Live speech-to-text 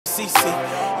CC.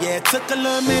 Yeah, it took a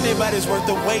little minute, but it's worth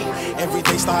the wait. Every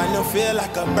day starting to feel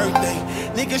like a birthday.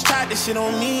 Niggas tried this shit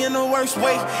on me in the worst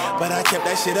way, but I kept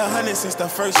that shit 100 since the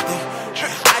first day.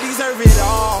 I deserve it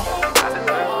all.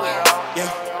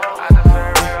 Yeah,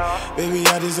 baby,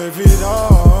 I deserve it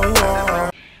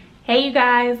all. Hey you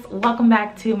guys, welcome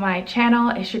back to my channel.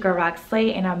 It's your girl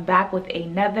Rqsla, and I'm back with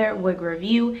another wig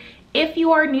review. If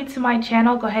you are new to my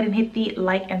channel, go ahead and hit the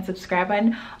like and subscribe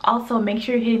button. Also, make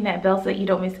sure you're hitting that bell so that you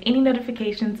don't miss any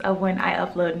notifications of when I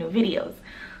upload new videos.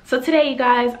 So today, you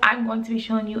guys, I'm going to be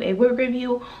showing you a wig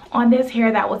review on this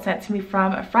hair that was sent to me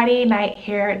from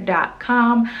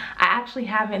Fridaynighthair.com. I actually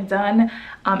haven't done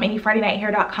any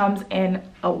Fridaynighthair.coms in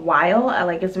a while.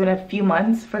 Like, it's been a few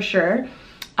months for sure.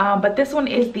 But this one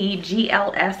is the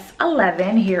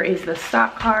Gls11. Here is the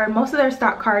stock card. Most of their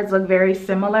stock cards look very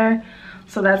similar.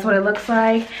 So that's what it looks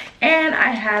like. And I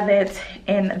have it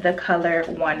in the color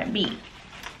 1B.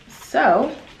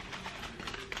 So,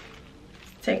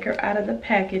 let's take her out of the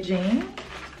packaging.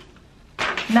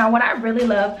 Now, what I really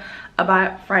love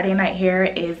about Friday Night Hair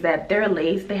is that their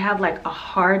lace, they have like a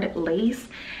hard lace.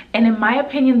 And in my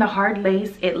opinion, the hard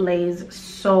lace, it lays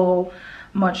so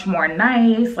much more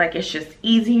nice. Like, it's just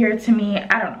easier to me.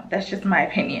 I don't know, that's just my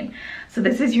opinion. So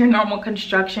this is your normal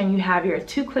construction. You have your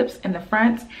 2 clips in the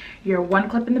front, your 1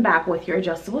 clip in the back with your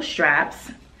adjustable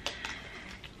straps.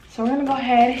 So we're gonna go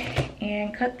ahead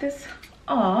and cut this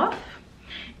off.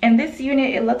 And this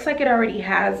unit, it looks like it already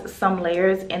has some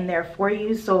layers in there for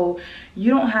you, so you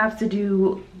don't have to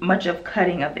do much of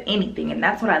cutting of anything. And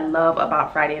that's what I love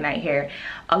about Friday Night Hair.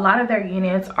 A lot of their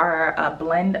units are a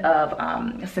blend of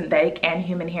synthetic and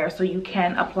human hair, so you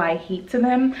can apply heat to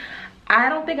them. I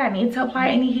don't think I need to apply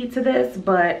any heat to this,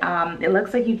 but it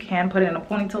looks like you can put it in a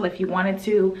ponytail if you wanted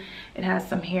to. It has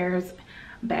some hairs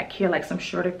back here, like some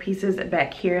shorter pieces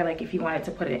back here, like if you wanted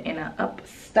to put it in an up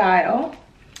style.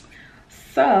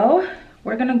 So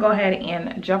we're gonna go ahead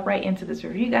and jump right into this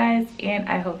review, guys, and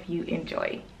I hope you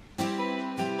enjoy.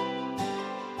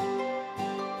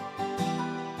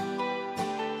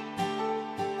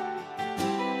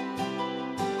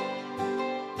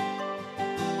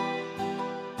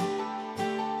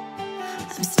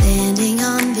 I'm standing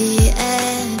on the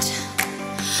edge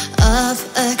of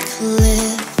a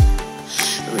cliff.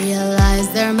 Realize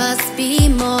there must be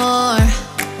more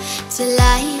to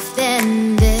life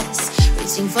than this.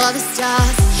 Reaching for the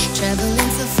stars,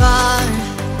 traveling so far,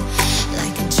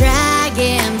 like a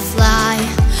dragonfly.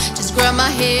 Just grab my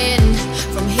hand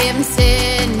from heaven's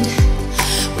end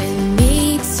with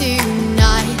me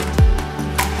tonight.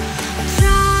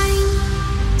 Trying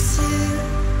to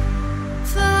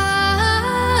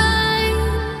find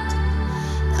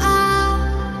our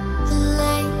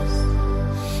place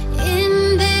in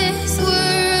this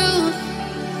world.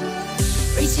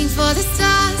 Reaching for the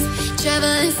stars,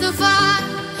 traveling so far,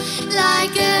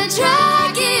 like a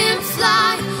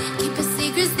dragonfly. Keep our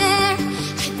secrets there,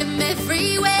 hide them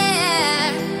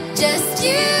everywhere. Just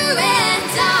you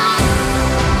and I.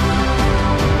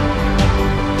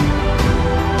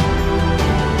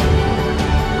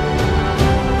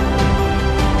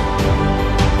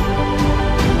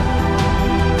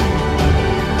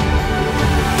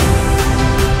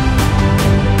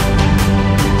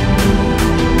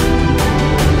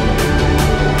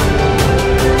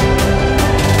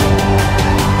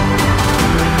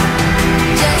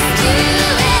 Just you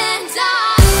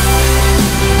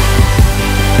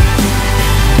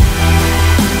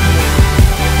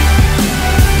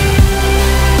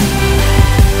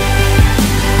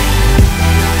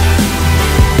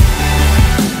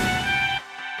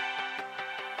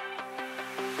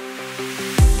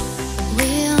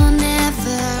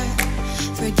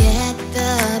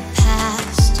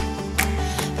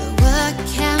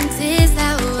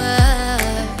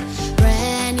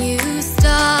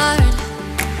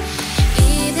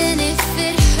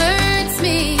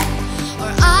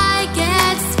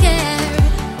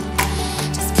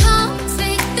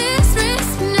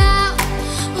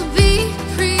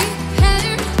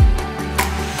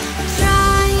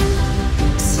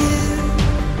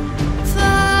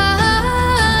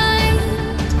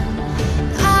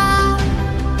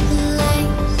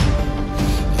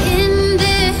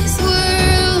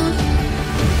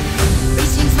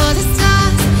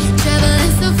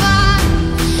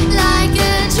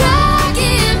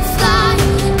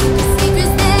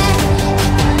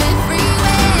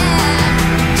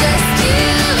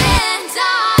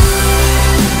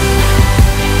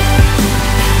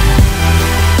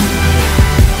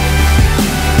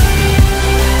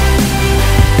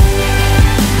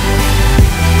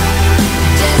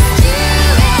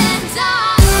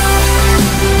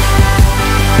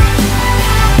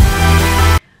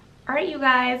All right, you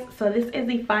guys, so this is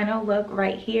the final look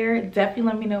right here. Definitely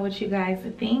let me know what you guys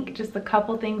think. Just a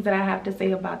couple things that I have to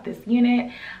say about this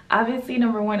unit. Obviously,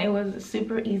 number one, it was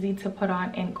super easy to put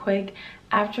on and quick.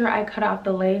 After I cut off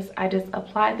the lace, I just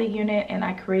applied the unit and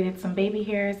I created some baby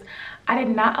hairs. I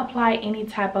did not apply any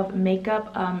type of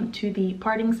makeup to the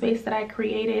parting space that I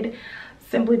created,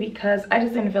 simply because I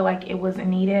just didn't feel like it was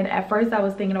needed. At first, I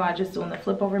was thinking about just doing the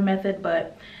flip over method,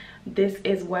 but this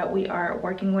is what we are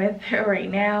working with right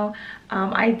now.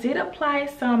 I did apply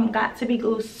some Got To Be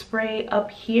Glue spray up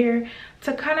here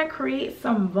to kind of create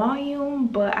some volume,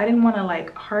 but I didn't want to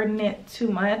like harden it too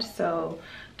much, so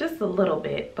just a little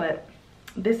bit. But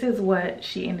this is what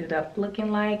she ended up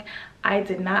looking like. I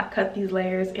did not cut these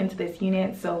layers into this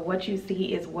unit, so what you see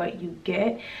is what you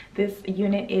get. This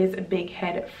unit is big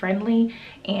head friendly,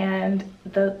 and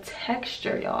the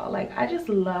texture, y'all, like I just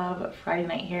love Friday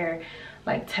Night Hair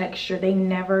like texture. They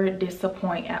never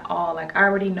disappoint at all. Like I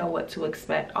already know what to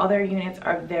expect. All their units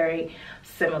are very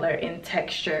similar in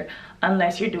texture,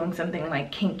 unless you're doing something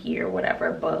like kinky or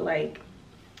whatever, but like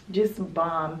just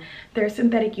bomb. Their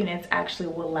synthetic units actually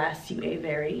will last you a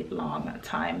very long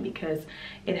time because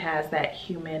it has that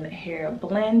human hair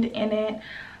blend in it.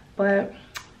 But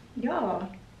y'all,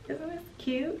 isn't this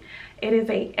cute? It is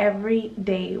a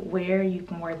everyday wear. You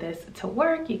can wear this to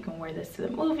work, you can wear this to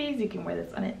the movies, you can wear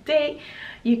this on a date,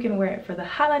 you can wear it for the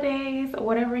holidays,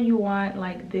 whatever you want.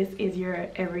 Like this is your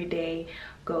everyday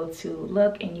go-to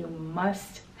look, and you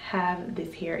must have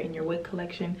this hair in your wig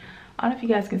collection. I don't know if you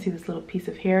guys can see this little piece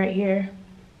of hair right here.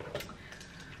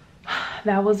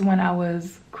 That was when I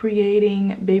was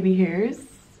creating baby hairs.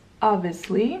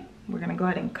 Obviously, we're gonna go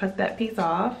ahead and cut that piece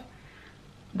off.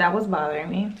 That was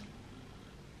bothering me.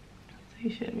 You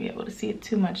shouldn't be able to see it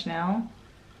too much now.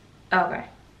 Okay.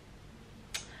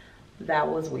 That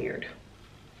was weird.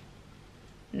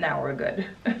 Now we're good.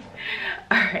 All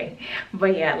right,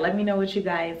 but yeah, let me know what you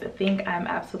guys think. I'm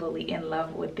absolutely in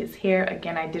love with this hair.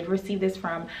 Again, I did receive this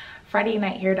from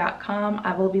Fridaynighthair.com.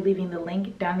 I will be leaving the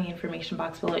link down in the information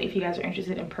box below if you guys are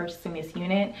interested in purchasing this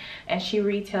unit, and she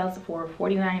retails for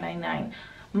 $49.99.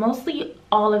 Mostly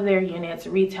all of their units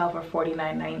retail for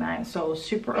 $49.99, so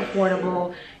super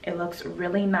affordable. It looks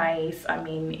really nice. I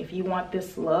mean, if you want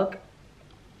this look,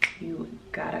 you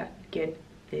gotta get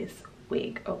this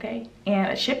wig, okay?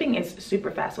 And shipping is super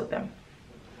fast with them,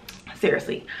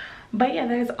 seriously. But yeah,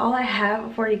 that is all I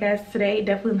have for you guys today.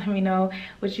 Definitely let me know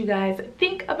what you guys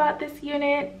think about this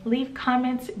unit. Leave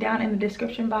comments down in the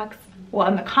description box, well,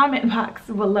 in the comment box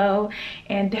below,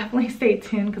 and definitely stay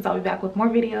tuned because I'll be back with more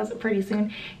videos pretty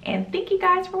soon. And thank you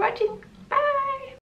guys for watching.